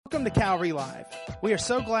Welcome to Calvary Live. We are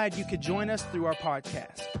so glad you could join us through our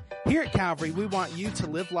podcast. Here at Calvary, we want you to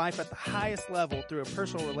live life at the highest level through a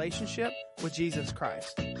personal relationship with Jesus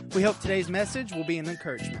Christ. We hope today's message will be an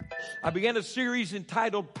encouragement. I began a series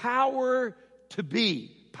entitled Power to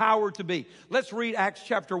Be. Power to Be. Let's read Acts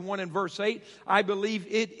chapter 1 and verse 8. I believe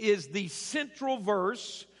it is the central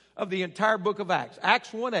verse of the entire book of Acts. Acts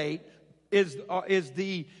 1:8 is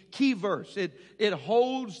the key verse. It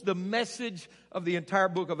holds the message of the entire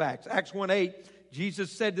book of Acts. Acts 1:8, Jesus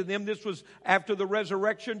said to them, this was after the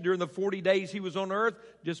resurrection, during the 40 days he was on earth,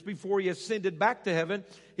 just before he ascended back to heaven.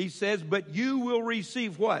 He says, but you will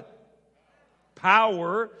receive what?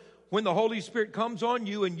 Power when the Holy Spirit comes on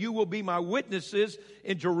you, and you will be my witnesses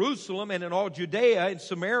in Jerusalem and in all Judea and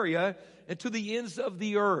Samaria and to the ends of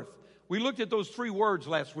the earth. We looked at those three words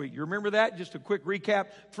last week. You remember that? Just a quick recap.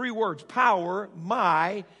 Three words: power,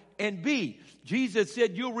 my, and be. Jesus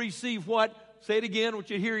said you'll receive what? Say it again, I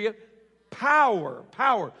want you to hear you. Power.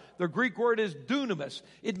 Power. The Greek word is dunamis.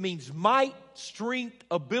 It means might, strength,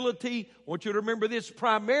 ability. I want you to remember this.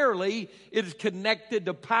 Primarily, it is connected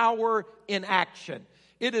to power in action.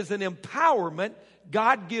 It is an empowerment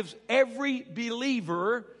God gives every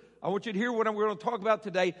believer. I want you to hear what I'm going to talk about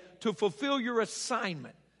today. To fulfill your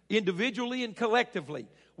assignment, individually and collectively.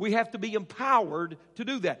 We have to be empowered to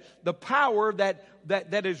do that. The power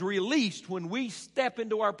that is released when we step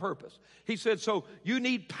into our purpose. He said, so you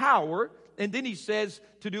need power. And then he says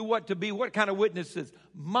to do what? To be what kind of witnesses?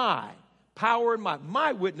 My power and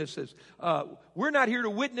my witnesses. We're not here to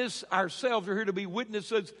witness ourselves. We're here to be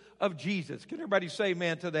witnesses of Jesus. Can everybody say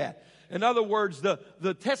amen to that? In other words,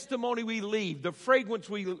 the testimony we leave, the fragrance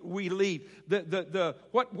we leave,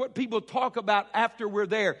 what people talk about after we're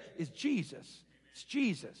there is Jesus. It's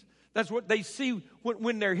Jesus. That's what they see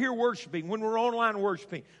when they're here worshiping, when we're online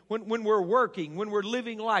worshiping, when we're working, when we're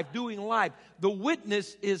living life, doing life. The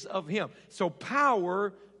witness is of Him. So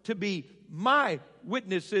power to be my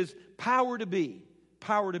witnesses, power to be,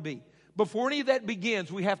 power to be. Before any of that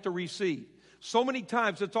begins, we have to receive. So many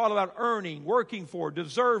times it's all about earning, working for,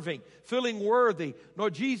 deserving, feeling worthy. No,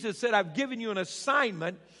 Jesus said, I've given you an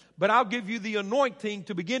assignment, but I'll give you the anointing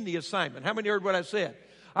to begin the assignment. How many heard what I said?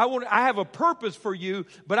 I have a purpose for you,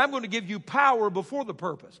 but I'm going to give you power before the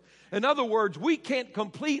purpose. In other words, we can't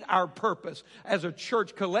complete our purpose as a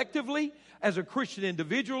church collectively, as a Christian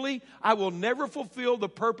individually. I will never fulfill the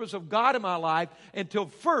purpose of God in my life until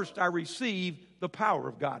first I receive the power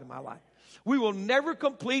of God in my life. We will never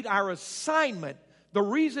complete our assignment, the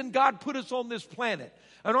reason God put us on this planet.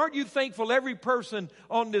 And aren't you thankful every person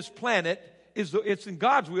on this planet, it's in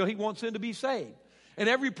God's will, He wants them to be saved. And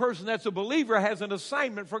every person that's a believer has an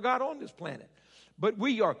assignment for God on this planet. But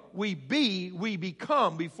we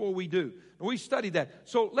become before we do. And we study that.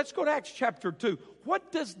 So let's go to Acts chapter 2.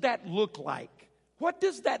 What does that look like? What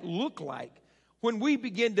does that look like when we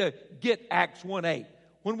begin to get Acts 1:8?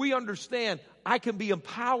 When we understand I can be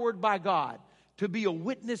empowered by God to be a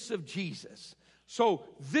witness of Jesus. So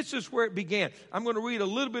this is where it began. I'm going to read a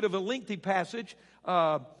little bit of a lengthy passage,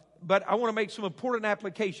 but I want to make some important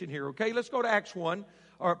application here, okay? Let's go to Acts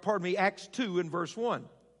 2 and verse 1.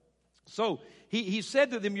 So he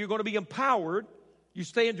said to them, you're going to be empowered. You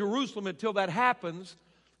stay in Jerusalem until that happens.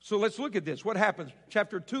 So let's look at this. What happens?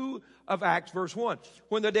 Chapter 2 of Acts, verse 1.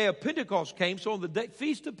 When the day of Pentecost came, so on the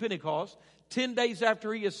feast of Pentecost, 10 days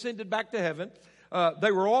after he ascended back to heaven,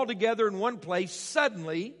 they were all together in one place.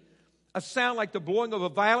 Suddenly, a sound like the blowing of a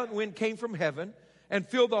violent wind came from heaven and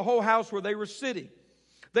filled the whole house where they were sitting.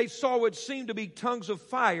 They saw what seemed to be tongues of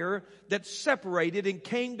fire that separated and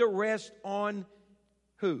came to rest on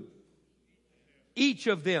who? Each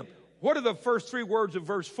of them. What are the first three words of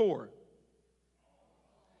verse 4?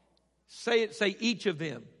 Say it, say each of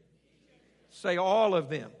them. Say all of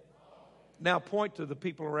them. Now point to the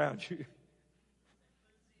people around you.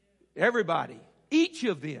 Everybody. Each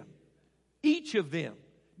of them. Each of them.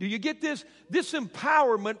 Do you get this? This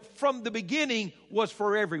empowerment from the beginning was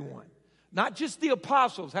for everyone. Not just the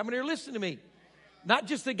apostles. How many are listening to me? Not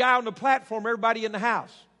just the guy on the platform, everybody in the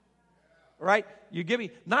house. All right? You give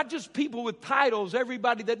me, not just people with titles,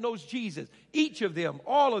 everybody that knows Jesus. Each of them,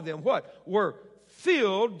 all of them, what? Were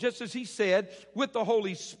filled, just as he said, with the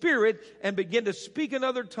Holy Spirit and began to speak in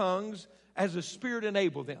other tongues as the Spirit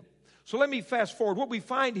enabled them. So let me fast forward. What we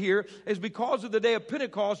find here is because of the day of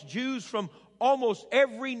Pentecost, Jews from almost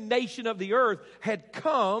every nation of the earth had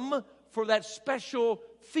come for that special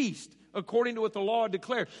feast, according to what the law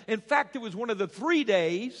declared. In fact, it was one of the 3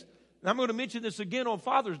 days, and I'm going to mention this again on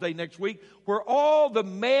Father's Day next week, where all the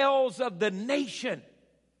males of the nation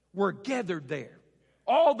were gathered there.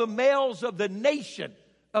 All the males of the nation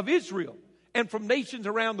of Israel and from nations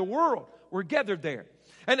around the world were gathered there.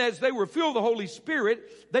 And as they were filled with the Holy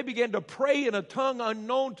Spirit, they began to pray in a tongue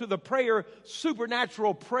unknown to the prayer,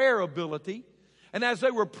 supernatural prayer ability. And as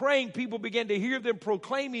they were praying, people began to hear them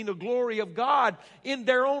proclaiming the glory of God in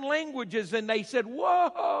their own languages. And they said,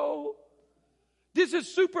 whoa, this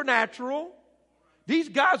is supernatural. These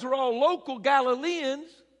guys are all local Galileans,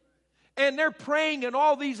 and they're praying in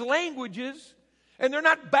all these languages, and they're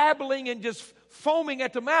not babbling and just foaming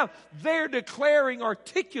at the mouth. They're declaring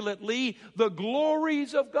articulately the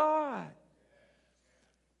glories of God.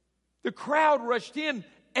 The crowd rushed in,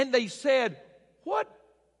 and they said, what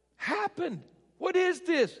happened? What is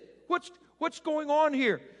this? What's going on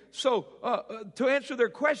here? So, to answer their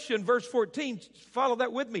question, verse 14, follow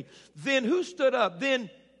that with me. Then who stood up? Then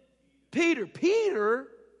Peter. Peter?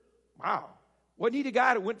 Wow. Wasn't he the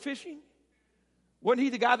guy that went fishing? Wasn't he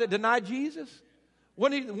the guy that denied Jesus?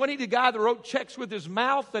 Wasn't he the guy that wrote checks with his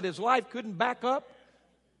mouth that his life couldn't back up?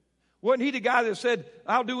 Wasn't he the guy that said,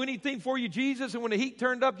 I'll do anything for you, Jesus, and when the heat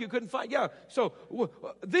turned up, you couldn't find? Yeah. So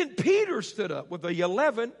then Peter stood up with the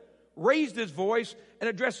 11, raised his voice, and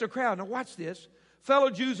addressed the crowd. Now watch this. Fellow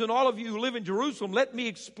Jews and all of you who live in Jerusalem, let me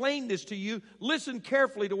explain this to you. Listen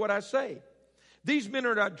carefully to what I say. These men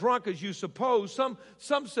are not drunk as you suppose. Some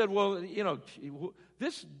said, well,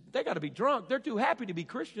 they got to be drunk. They're too happy to be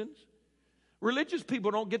Christians. Religious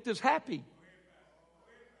people don't get this happy.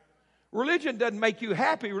 Religion doesn't make you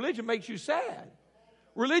happy. Religion makes you sad.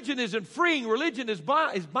 Religion isn't freeing. Religion is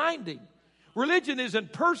binding. Religion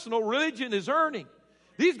isn't personal. Religion is earning.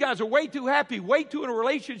 These guys are way too happy, way too in a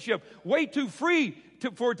relationship, way too free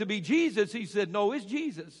for it to be Jesus. He said, no, it's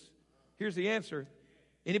Jesus. Here's the answer.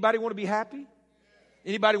 Anybody want to be happy?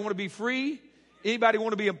 Anybody want to be free? Anybody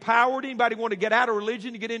want to be empowered? Anybody want to get out of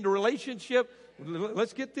religion to get into relationship?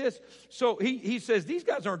 Let's get this. So he says, these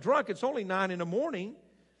guys aren't drunk. It's only 9 a.m.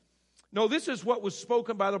 No, this is what was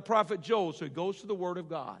spoken by the prophet Joel. So he goes to the word of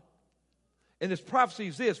God. And this prophecy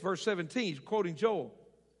is this, verse 17, he's quoting Joel.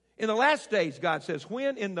 In the last days, God says,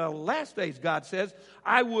 when? In the last days, God says,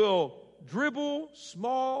 I will dribble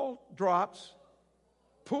small drops.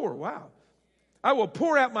 Pour, wow. I will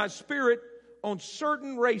pour out my spirit on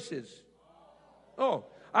certain races. Oh,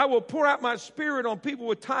 I will pour out my spirit on people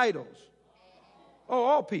with titles. Oh,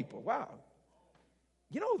 all people. Wow.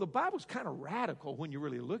 You know, the Bible's kind of radical when you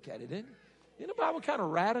really look at it, isn't it? Isn't the Bible kind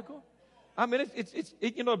of radical? I mean,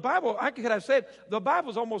 the Bible, could I say it? The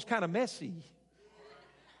Bible's almost kind of messy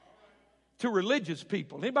to religious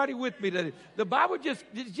people. Anybody with me? That the Bible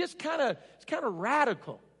it's kind of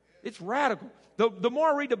radical. It's radical. The more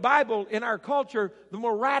I read the Bible in our culture, the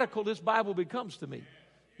more radical this Bible becomes to me.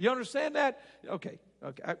 You understand that? Okay.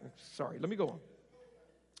 Sorry, let me go on.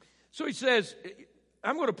 So he says,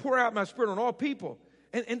 I'm going to pour out my spirit on all people.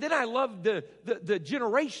 And then I love the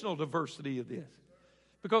generational diversity of this.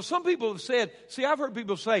 Because some people have said, I've heard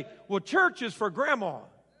people say, well, church is for grandma.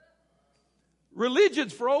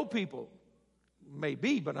 Religion's for old people.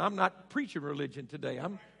 Maybe, but I'm not preaching religion today.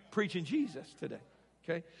 I'm preaching Jesus today.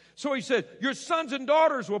 Okay? So he said, your sons and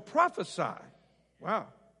daughters will prophesy. Wow.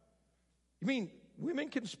 You mean women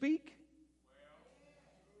can speak?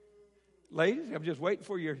 Ladies, I'm just waiting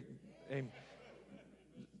for your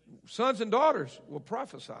sons and daughters will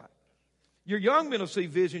prophesy. Your young men will see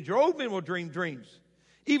visions. Your old men will dream dreams.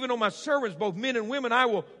 Even on my servants, both men and women, I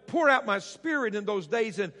will pour out my spirit in those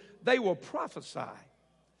days, and they will prophesy.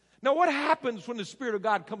 Now, what happens when the Spirit of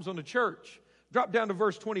God comes on the church? Drop down to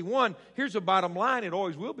verse 21. Here's the bottom line. It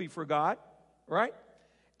always will be for God, right?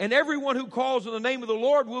 And everyone who calls on the name of the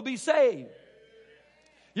Lord will be saved.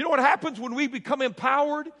 You know what happens when we become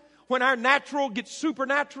empowered? When our natural gets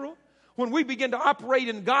supernatural? When we begin to operate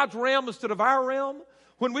in God's realm instead of our realm?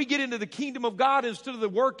 When we get into the kingdom of God instead of the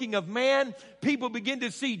working of man, people begin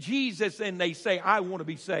to see Jesus and they say, I want to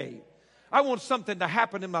be saved. I want something to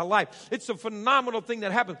happen in my life. It's a phenomenal thing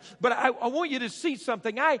that happens. But I want you to see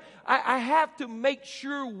something. I have to make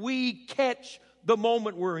sure we catch the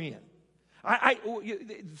moment we're in.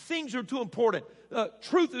 Things are too important.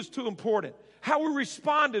 Truth is too important. How we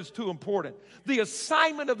respond is too important. The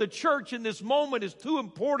assignment of the church in this moment is too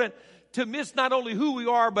important to miss not only who we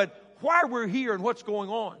are, but why we're here and what's going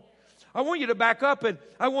on. I want you to back up and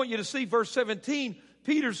I want you to see verse 17.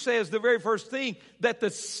 Peter says the very first thing, that the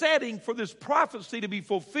setting for this prophecy to be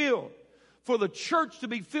fulfilled, for the church to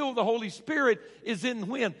be filled with the Holy Spirit, is in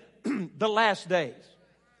when? The last days.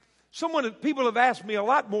 People have asked me a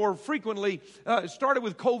lot more frequently, it started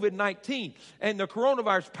with COVID-19 and the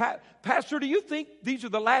coronavirus. Pastor, do you think these are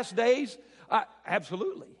the last days?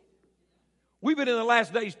 Absolutely. We've been in the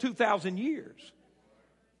last days 2,000 years.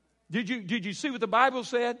 Did you see what the Bible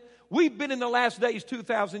said? We've been in the last days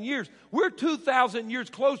 2,000 years. We're 2,000 years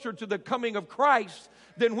closer to the coming of Christ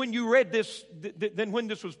than when you read this, than when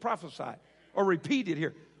this was prophesied or repeated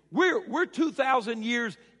here. We're 2,000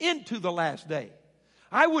 years into the last day.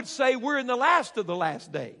 I would say we're in the last of the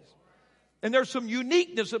last days. And there's some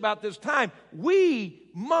uniqueness about this time. We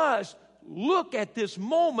must look at this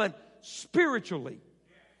moment spiritually.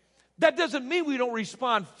 That doesn't mean we don't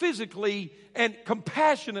respond physically and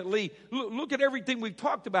compassionately. Look at everything we've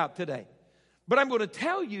talked about today. But I'm going to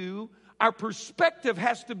tell you, our perspective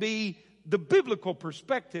has to be the biblical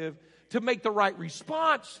perspective to make the right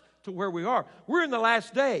response to where we are. We're in the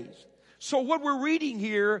last days. So what we're reading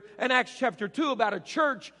here in Acts chapter 2 about a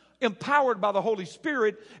church empowered by the Holy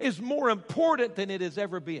Spirit is more important than it has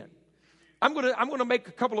ever been. I'm going to make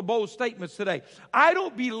a couple of bold statements today. I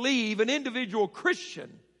don't believe an individual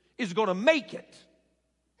Christian is going to make it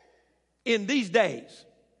in these days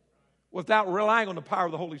without relying on the power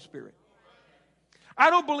of the Holy Spirit.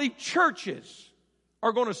 I don't believe churches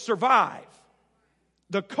are going to survive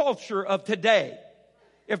the culture of today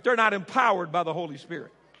if they're not empowered by the Holy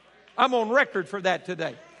Spirit. I'm on record for that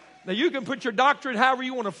today. Now, you can put your doctrine however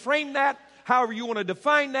you want to frame that, however you want to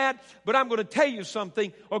define that, but I'm going to tell you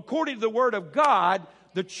something. According to the Word of God,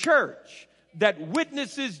 the church that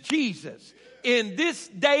witnesses Jesus in this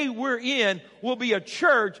day we're in will be a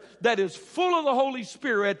church that is full of the Holy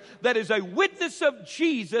Spirit, that is a witness of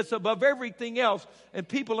Jesus above everything else, and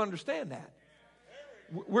people understand that.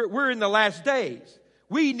 We're in the last days.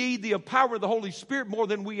 We need the power of the Holy Spirit more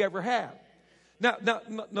than we ever have. Now,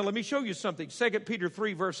 let me show you something. 2 Peter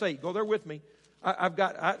 3, verse 8. Go there with me.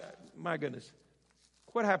 My goodness.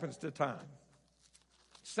 What happens to time?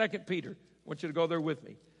 2 Peter. I want you to go there with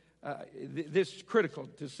me. This is critical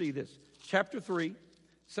to see this. Chapter 3,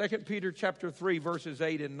 2 Peter chapter 3, verses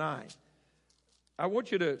 8 and 9. I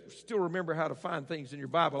want you to still remember how to find things in your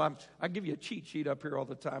Bible. I give you a cheat sheet up here all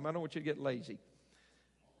the time. I don't want you to get lazy.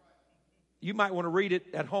 You might want to read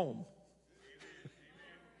it at home.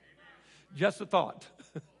 Just a thought.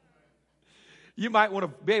 You might want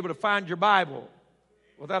to be able to find your Bible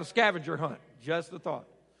without a scavenger hunt. Just a thought.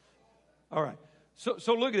 All right.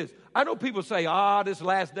 So look at this. I know people say, this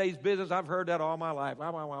last day's business. I've heard that all my life.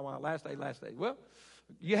 Last day. Well,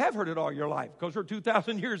 you have heard it all your life because we're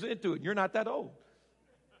 2,000 years into it. And you're not that old.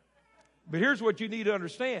 But here's what you need to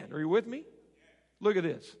understand. Are you with me? Look at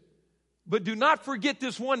this. But do not forget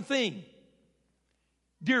this one thing,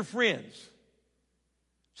 dear friends.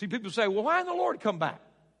 See, people say, well, why didn't the Lord come back?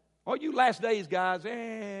 Oh, you last days guys,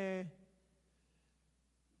 With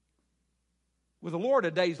the Lord,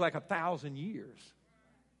 a day is like 1,000 years.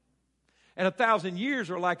 And 1,000 years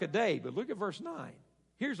are like a day. But look at verse 9.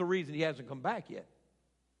 Here's the reason he hasn't come back yet.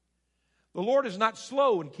 The Lord is not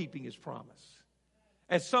slow in keeping his promise,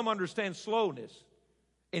 as some understand slowness.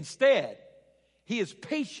 Instead, he is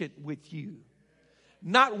patient with you,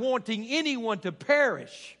 not wanting anyone to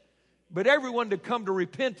perish, but everyone to come to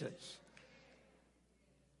repentance.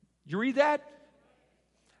 Did you read that?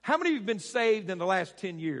 How many of you have been saved in the last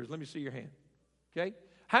 10 years? Let me see your hand. Okay?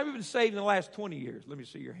 How many have been saved in the last 20 years? Let me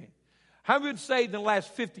see your hand. How many have been saved in the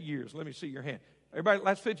last 50 years? Let me see your hand. Everybody,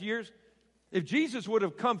 last 50 years? If Jesus would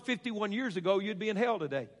have come 51 years ago, you'd be in hell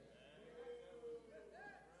today.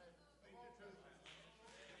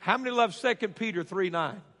 How many love 2 Peter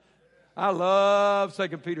 3:9? I love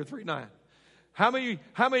 2 Peter 3:9. How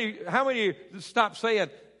many stop saying,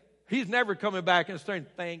 he's never coming back, and saying,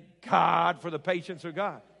 thank God for the patience of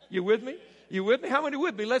God? You with me? You with me? How many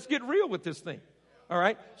with me? Let's get real with this thing. All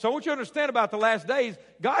right? So I want you to understand about the last days,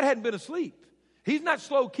 God hadn't been asleep. He's not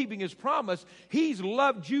slow keeping his promise. He's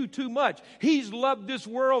loved you too much. He's loved this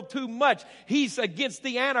world too much. He's against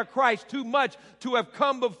the Antichrist too much to have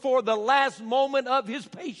come before the last moment of his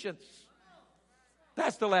patience.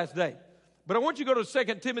 That's the last day. But I want you to go to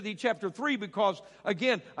 2 Timothy chapter 3 because,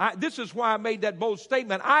 again, this is why I made that bold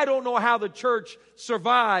statement. I don't know how the church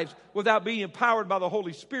survives without being empowered by the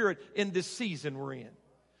Holy Spirit in this season we're in.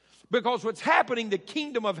 Because what's happening, the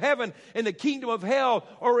kingdom of heaven and the kingdom of hell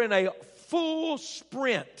are in a full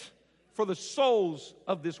sprint for the souls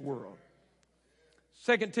of this world.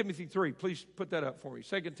 2 Timothy 3, please put that up for me.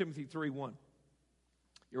 2 Timothy 3:1.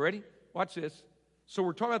 You ready? Watch this. So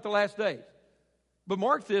we're talking about the last days. But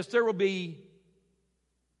mark this, there will be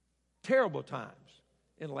terrible times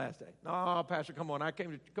in the last day. No, Pastor, come on.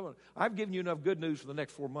 Come on. I've given you enough good news for the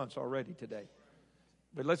next 4 months already today.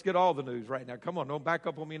 But let's get all the news right now. Come on, don't back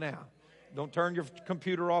up on me now. Don't turn your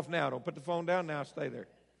computer off now. Don't put the phone down now. Stay there.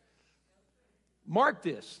 Mark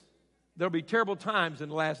this. There'll be terrible times in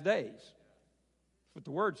the last days. That's what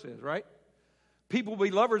the word says, right? People will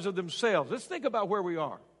be lovers of themselves. Let's think about where we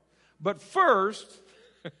are. But first,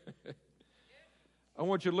 I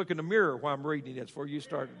want you to look in the mirror while I'm reading this before you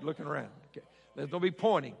start looking around. Okay. Don't be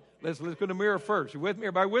pointing. Let's look in the mirror first. You with me?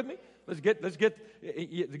 Everybody with me? Let's get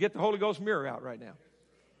the Holy Ghost mirror out right now.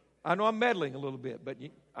 I know I'm meddling a little bit, but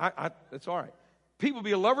it's all right. People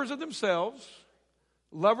be lovers of themselves,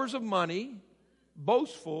 lovers of money,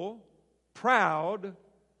 boastful, proud,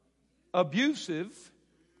 abusive,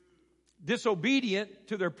 disobedient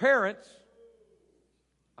to their parents.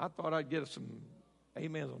 I thought I'd get some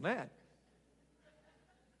amens on that.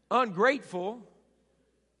 Ungrateful,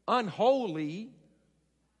 unholy,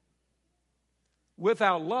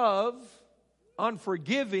 without love,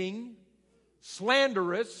 unforgiving,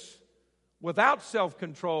 slanderous, without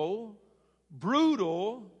self-control,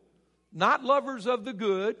 brutal, not lovers of the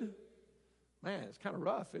good. Man, it's kind of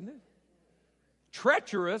rough, isn't it?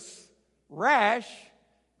 Treacherous, rash,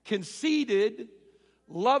 conceited,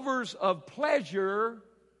 lovers of pleasure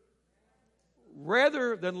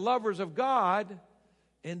rather than lovers of God.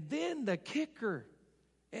 And then the kicker,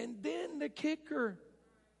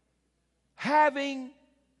 having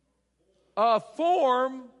a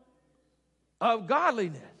form of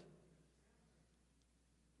godliness.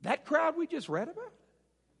 That crowd we just read about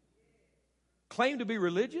claim to be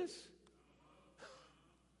religious.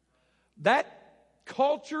 That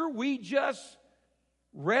culture we just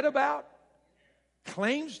read about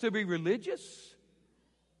claims to be religious.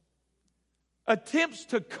 Attempts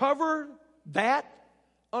to cover that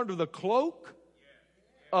under the cloak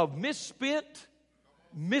of misspent,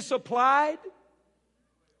 misapplied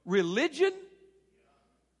religion.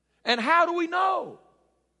 And how do we know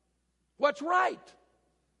what's right?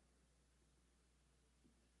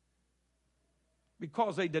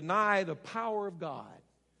 Because they deny the power of God.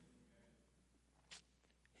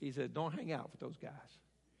 He said, don't hang out with those guys.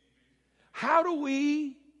 How do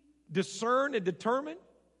we discern and determine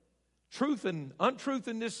truth and untruth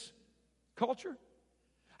in this culture?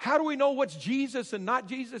 How do we know what's Jesus and not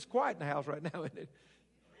Jesus? Quiet in the house right now, isn't it?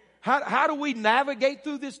 How do we navigate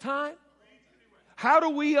through this time? How do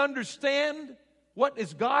we understand what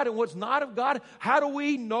is God and what's not of God? How do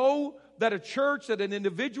we know that a church, that an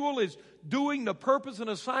individual is doing the purpose and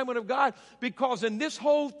assignment of God? Because in this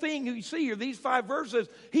whole thing you see here, these 5 verses,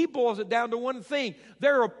 he boils it down to one thing.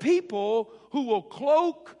 There are people who will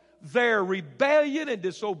cloak their rebellion and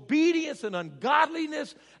disobedience and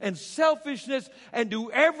ungodliness and selfishness and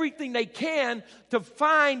do everything they can to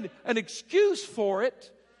find an excuse for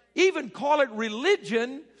it, even call it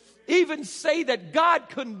religion, even say that God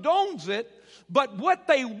condones it. But what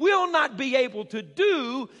they will not be able to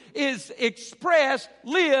do is express,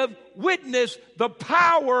 live, witness the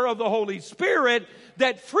power of the Holy Spirit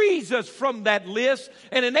that frees us from that list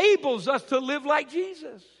and enables us to live like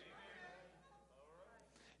Jesus.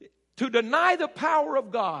 To deny the power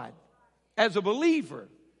of God as a believer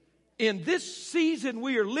in this season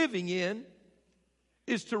we are living in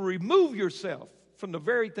is to remove yourself from the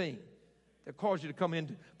very thing that caused you to come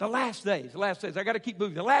into the last days. The last days. I got to keep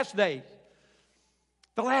moving. The last days.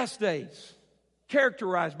 The last days.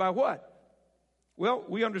 Characterized by what? Well,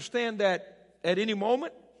 we understand that at any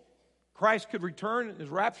moment, Christ could return in his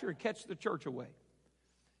rapture and catch the church away.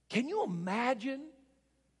 Can you imagine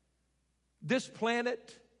this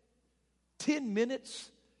planet 10 minutes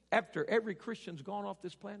after every Christian's gone off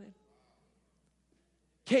this planet?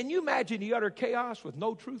 Can you imagine the utter chaos with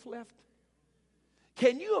no truth left?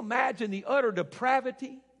 Can you imagine the utter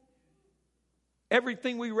depravity?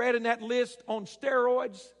 Everything we read in that list on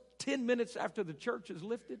steroids 10 minutes after the church is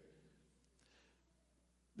lifted?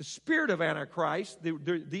 The spirit of Antichrist,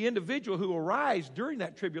 the individual who will rise during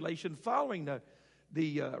that tribulation following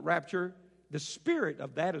the rapture, the spirit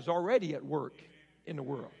of that is already at work in the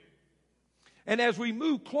world. And as we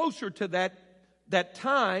move closer to that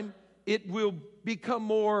time, it will become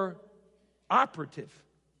more operative.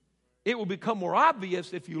 It will become more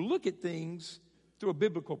obvious if you look at things through a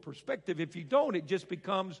biblical perspective. If you don't, it just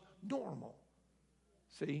becomes normal.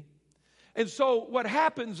 See? And so what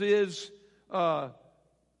happens is the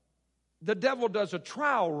devil does a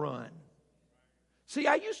trial run. See,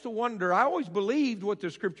 I used to wonder, I always believed what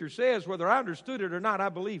the scripture says, whether I understood it or not, I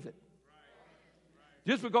believe it.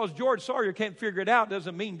 Just because George Sawyer can't figure it out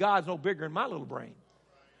doesn't mean God's no bigger than my little brain.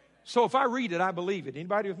 So if I read it, I believe it.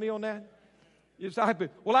 Anybody with me on that? Yes,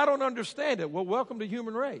 well, I don't understand it. Well, welcome to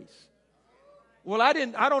human race. Well, I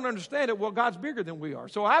don't understand it. Well, God's bigger than we are.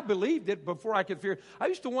 So I believed it before I could figure it. I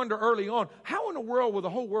used to wonder early on, how in the world will the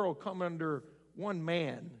whole world come under one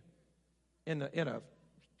man in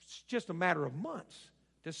just a matter of months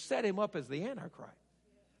to set him up as the Antichrist?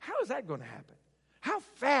 How is that going to happen? How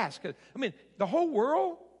fast? The whole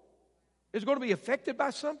world is going to be affected by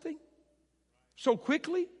something so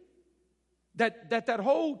quickly that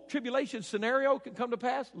whole tribulation scenario can come to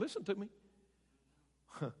pass? Listen to me.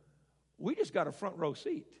 We just got a front row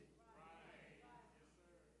seat.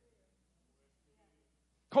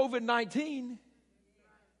 COVID-19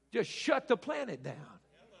 just shut the planet down.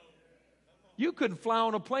 You couldn't fly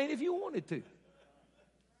on a plane if you wanted to.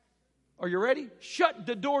 Are you ready? Shut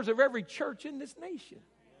the doors of every church in this nation.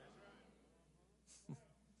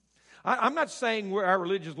 I'm not saying where our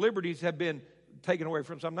religious liberties have been taken away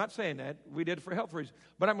from us. I'm not saying that. We did it for health reasons.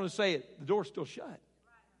 But I'm going to say it. The door's still shut.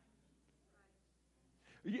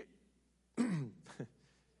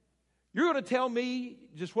 You're going to tell me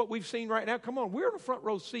just what we've seen right now? Come on, we're in a front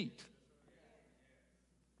row seat.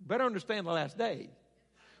 Better understand the last days.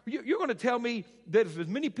 You're going to tell me that if as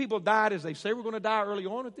many people died as they say we're going to die early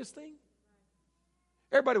on at this thing?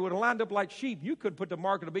 Everybody would have lined up like sheep. You could put the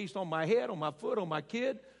mark of the beast on my head, on my foot, on my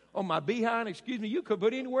kid, on my behind. Excuse me, you could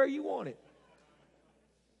put it anywhere you want it.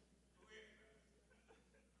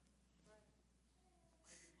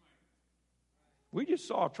 We just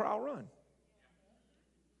saw a trial run.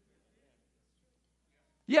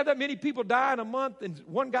 You have that many people die in a month, and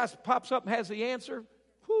one guy pops up and has the answer.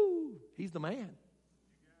 Whoo, he's the man.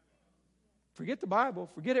 Forget the Bible.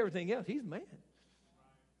 Forget everything else. He's the man.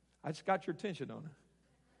 I just got your attention on it.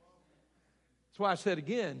 That's why I said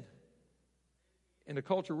again, in the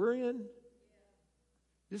culture we're in,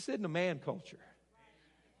 this isn't a man culture.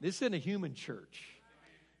 This isn't a human church.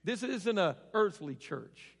 This isn't an earthly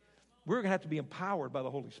church. We're going to have to be empowered by the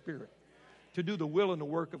Holy Spirit to do the will and the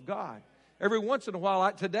work of God. Every once in a while,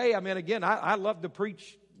 I love to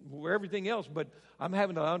preach everything else, but I'm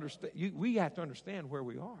having to understand. We have to understand where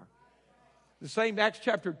we are. The same Acts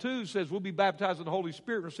chapter 2 says we'll be baptized in the Holy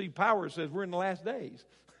Spirit and receive power. It says we're in the last days.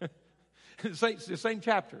 It's the same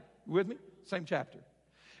chapter. You with me? Same chapter.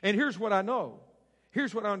 And here's what I know.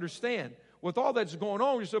 Here's what I understand. With all that's going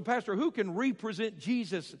on, you say, Pastor, who can represent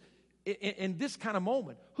Jesus in this kind of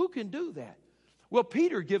moment? Who can do that? Well,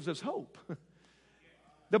 Peter gives us hope.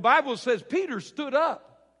 The Bible says Peter stood up.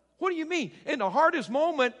 What do you mean? In the hardest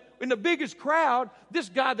moment, in the biggest crowd, this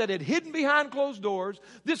guy that had hidden behind closed doors,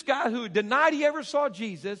 this guy who denied he ever saw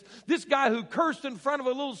Jesus, this guy who cursed in front of a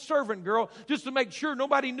little servant girl just to make sure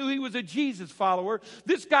nobody knew he was a Jesus follower,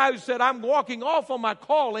 this guy who said, I'm walking off on my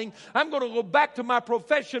calling, I'm going to go back to my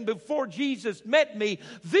profession before Jesus met me,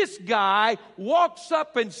 this guy walks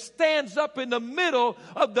up and stands up in the middle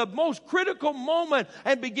of the most critical moment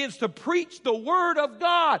and begins to preach the Word of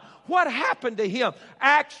God. What happened to him?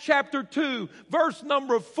 Acts chapter 2, verse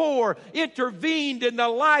number 4, intervened in the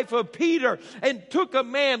life of Peter and took a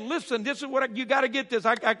man. Listen, this is what you got to get this.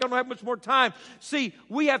 I don't have much more time. See,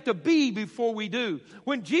 we have to be before we do.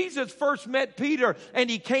 When Jesus first met Peter and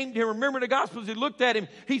he came to him, remember the Gospels, he looked at him,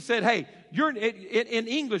 he said, hey, you're in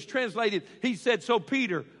English translated, he said, so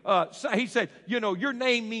Peter, he said, your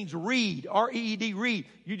name means reed, R-E-E-D, reed.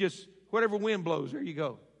 You just, whatever wind blows, there you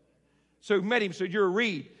go. So he met him, said, you're a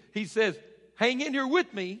reed. He says, hang in here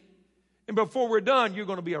with me, and before we're done, you're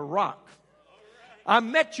going to be a rock. I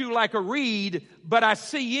met you like a reed, but I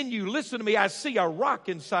see in you, listen to me, I see a rock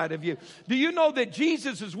inside of you. Do you know that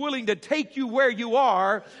Jesus is willing to take you where you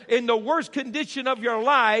are in the worst condition of your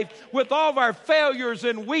life with all of our failures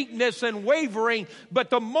and weakness and wavering, but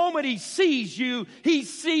the moment he sees you, he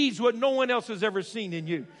sees what no one else has ever seen in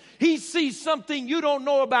you. He sees something you don't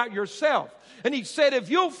know about yourself. And he said, if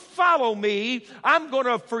you'll follow me, I'm going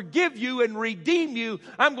to forgive you and redeem you.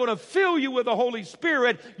 I'm going to fill you with the Holy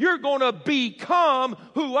Spirit. You're going to become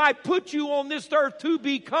who I put you on this earth to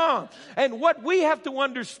become. And what we have to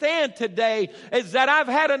understand today is that I've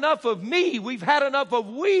had enough of me. We've had enough of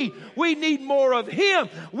we. We need more of him.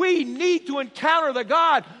 We need to encounter the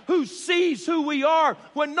God who sees who we are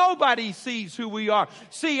when nobody sees who we are.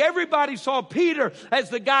 See, everybody saw Peter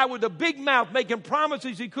as the guy with the big mouth making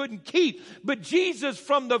promises he couldn't keep. But Jesus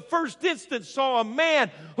from the first instance saw a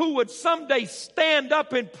man who would someday stand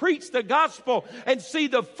up and preach the gospel and see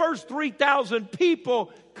the first 3,000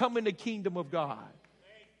 people come in the kingdom of God.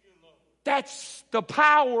 That's the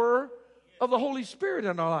power of the Holy Spirit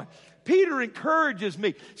in our life. Peter encourages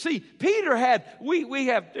me. See, Peter had, we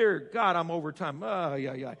have, dear God, I'm over time.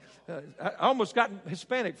 I almost got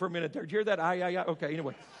Hispanic for a minute there. Did you hear that? Okay,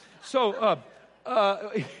 anyway. So,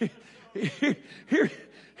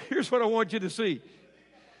 here's what I want you to see.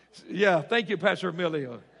 Yeah, thank you, Pastor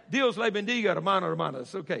Emilio. Dios le bendiga, hermano,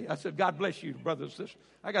 hermanas. Okay, I said, God bless you, brothers and sisters.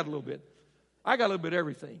 I got a little bit. I got a little bit of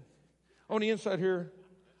everything. On the inside here,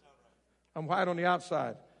 I'm white on the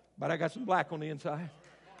outside, but I got some black on the inside.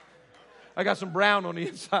 I got some brown on the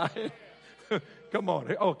inside. Come on.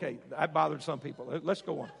 Okay, that bothered some people. Let's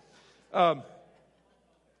go on.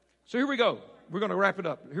 So here we go. we're going to wrap it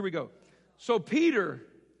up. Here we go. So Peter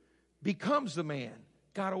becomes the man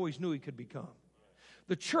God always knew he could become.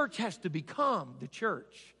 The church has to become the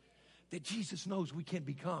church that Jesus knows we can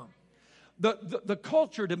become. The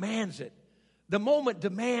culture demands it. The moment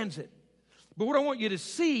demands it. But what I want you to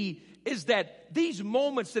see is that these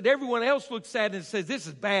moments that everyone else looks at and says, this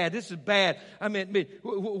is bad, this is bad. I mean,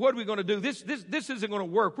 what are we going to do? This isn't going to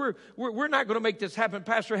work. We're not going to make this happen.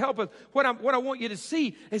 Pastor, help us. What I want you to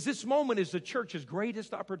see is this moment is the church's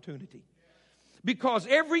greatest opportunity. Because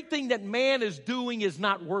everything that man is doing is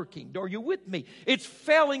not working. Are you with me? It's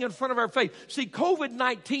failing in front of our face. See,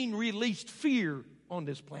 COVID-19 released fear on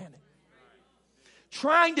this planet.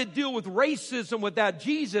 Trying to deal with racism without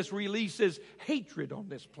Jesus releases hatred on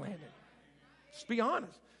this planet. Let's be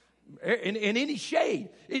honest. In any shade.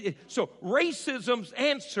 So racism's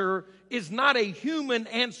answer is not a human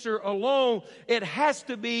answer alone. It has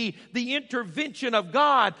to be the intervention of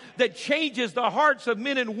God that changes the hearts of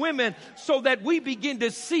men and women so that we begin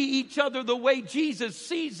to see each other the way Jesus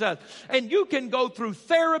sees us. And you can go through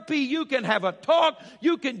therapy. You can have a talk.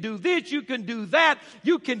 You can do this. You can do that.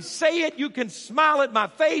 You can say it. You can smile at my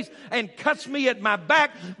face and cuss me at my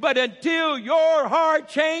back. But until your heart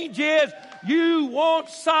changes, you won't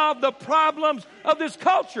solve the problems of this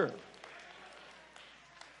culture.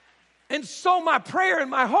 And so my prayer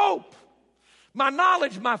and my hope, my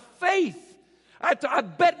knowledge, my faith, I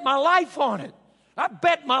bet my life on it. I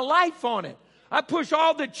bet my life on it. I push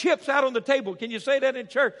all the chips out on the table. Can you say that in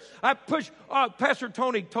church? I push, Pastor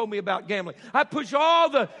Tony told me about gambling. I push all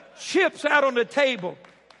the chips out on the table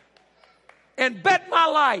and bet my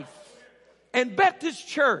life and bet this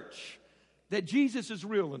church that Jesus is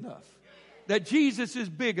real enough. That Jesus is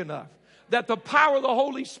big enough. That the power of the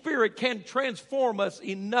Holy Spirit can transform us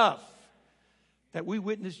enough that we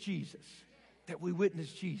witness Jesus. That we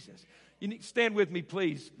witness Jesus. You need to stand with me,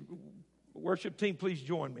 please. Worship team, please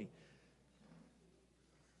join me.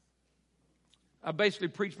 I basically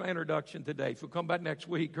preached my introduction today. If you'll come back next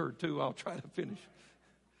week or two, I'll try to finish.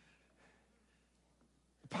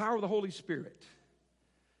 The power of the Holy Spirit.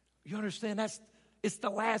 You understand? It's the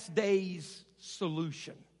last day's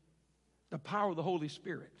solution. The power of the Holy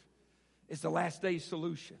Spirit is the last day's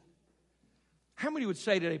solution. How many would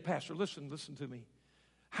say today, Pastor, listen to me.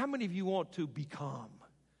 How many of you want to become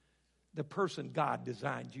the person God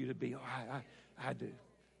designed you to be? Oh, I do.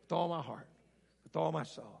 With all my heart, with all my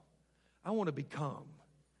soul. I want to become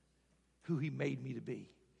who He made me to be.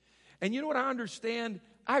 And you know what I understand?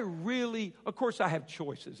 Of course I have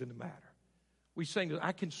choices in the matter. We sing that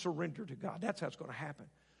I can surrender to God. That's how it's going to happen.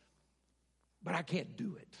 But I can't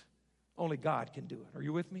do it. Only God can do it. Are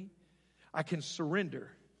you with me? I can surrender.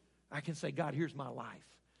 I can say, God, here's my life.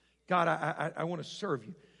 God, I want to serve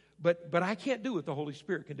you. But I can't do what the Holy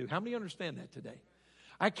Spirit can do. How many understand that today?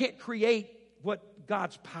 I can't create what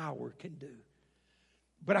God's power can do.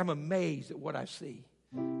 But I'm amazed at what I see.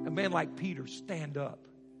 A man like Peter stand up.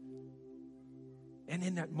 And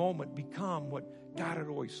in that moment become what God had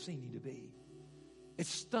always seen him to be. It's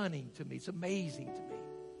stunning to me. It's amazing to me.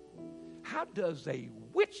 How does a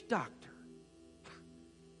witch doctor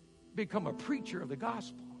become a preacher of the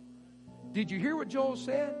gospel? Did you hear what Joel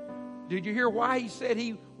said? Did you hear why he said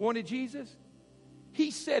he wanted Jesus?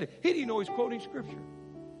 He said it. He didn't know he was quoting scripture.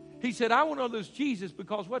 He said, I want to know this Jesus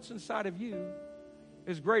because what's inside of you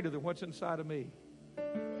is greater than what's inside of me.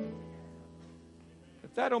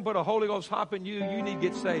 If that don't put a Holy Ghost hop in you, you need to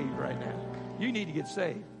get saved right now. You need to get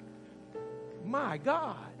saved. My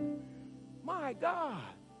God. My God.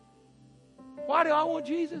 Why do I want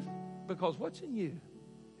Jesus? Because what's in you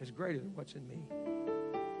is greater than what's in me.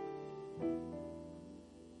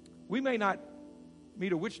 We may not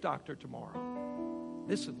meet a witch doctor tomorrow.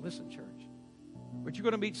 Listen, church. But you're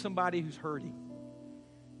going to meet somebody who's hurting.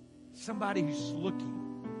 Somebody who's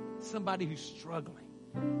looking. Somebody who's struggling.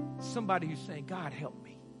 Somebody who's saying, God, help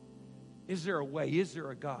me. Is there a way? Is there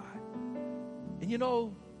a God? And you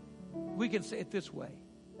know, we can say it this way.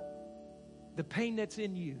 The pain that's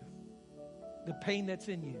in you,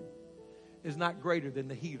 is not greater than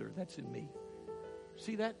the healer that's in me.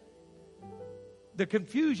 See that? The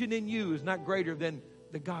confusion in you is not greater than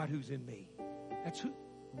the God who's in me. That's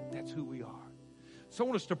who we are. So I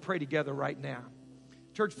want us to pray together right now.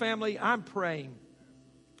 Church family, I'm praying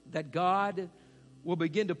that God will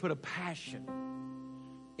begin to put a passion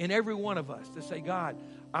in every one of us to say, God,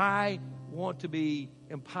 I want to be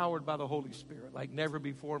empowered by the Holy Spirit like never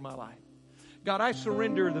before in my life. God, I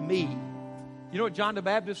surrender the me. You know what John the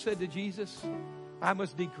Baptist said to Jesus? I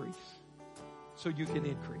must decrease so you can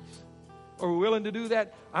increase. Are we willing to do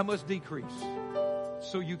that? I must decrease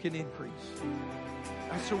so you can increase.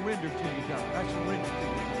 I surrender to you, God. I surrender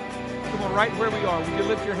to you. Come on, right where we are. Would you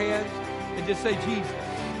lift your hands and just say, Jesus,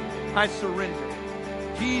 I surrender.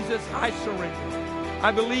 Jesus, I surrender.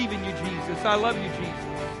 I believe in you, Jesus. I love you, Jesus.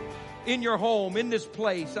 In your home, in this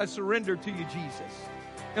place, I surrender to you, Jesus.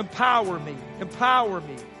 Empower me. Empower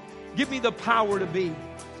me. Give me the power to be.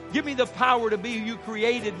 Give me the power to be who you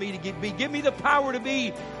created me to be. Give me the power to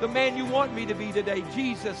be the man you want me to be today.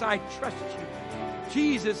 Jesus, I trust you.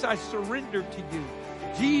 Jesus, I surrender to you.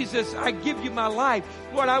 Jesus, I give you my life.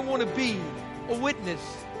 Lord, I want to be a witness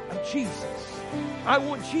of Jesus. I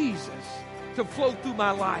want Jesus to flow through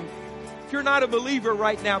my life. If you're not a believer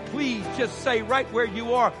right now, please just say right where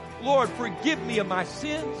you are, Lord, forgive me of my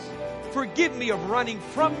sins. Forgive me of running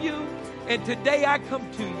from you. And today I come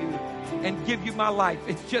to you and give you my life.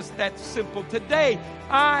 It's just that simple. Today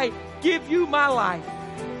I give you my life.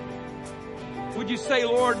 Would you say,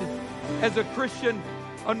 Lord, as a Christian,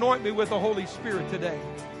 anoint me with the Holy Spirit today.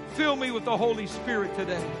 Fill me with the Holy Spirit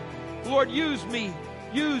today. Lord, use me,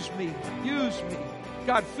 use me, use me.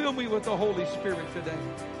 God, fill me with the Holy Spirit today.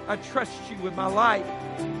 I trust you with my life.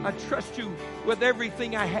 I trust you with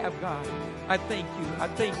everything I have, God. I thank you. I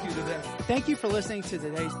thank you today. Thank you for listening to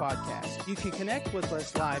today's podcast. You can connect with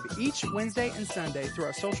us live each Wednesday and Sunday through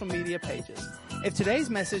our social media pages. If today's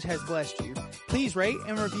message has blessed you, please rate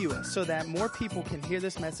and review us so that more people can hear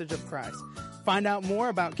this message of Christ. Find out more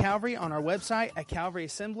about Calvary on our website at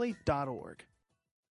calvaryassembly.org.